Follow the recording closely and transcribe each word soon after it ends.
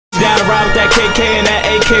around with that KK and that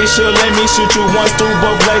AK. Sure, let me shoot you once through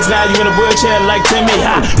both legs. Now you in a wheelchair like Timmy.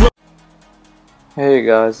 Ha. Hey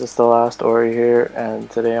guys, it's TheLastOri here,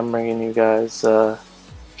 and today I'm bringing you guys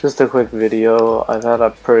just a quick video. I've had a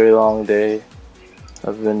pretty long day.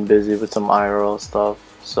 I've been busy with some IRL stuff,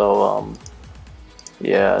 so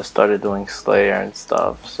yeah, I started doing Slayer and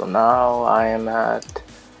stuff. So now I am at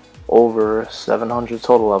over 700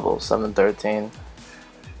 total levels, 713,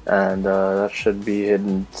 and that should be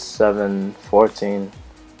hitting 714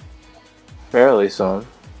 fairly soon.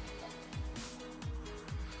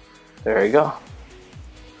 There you go.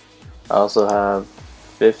 I also have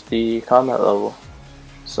 50 combat level.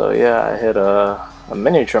 So yeah, I hit a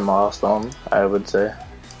miniature milestone, I would say.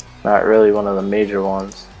 Not really one of the major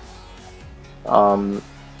ones. I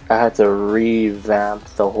had to revamp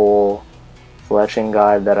the whole fletching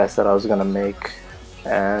guide that I said I was gonna make,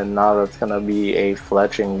 and now that's gonna be a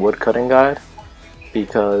fletching woodcutting guide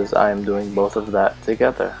because I am doing both of that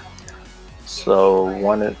together. So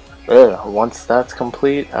once that's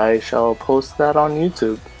complete, I shall post that on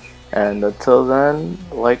YouTube. And until then,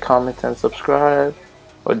 like, comment, and subscribe,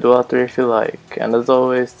 or do all three if you like. And as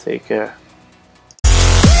always, take care.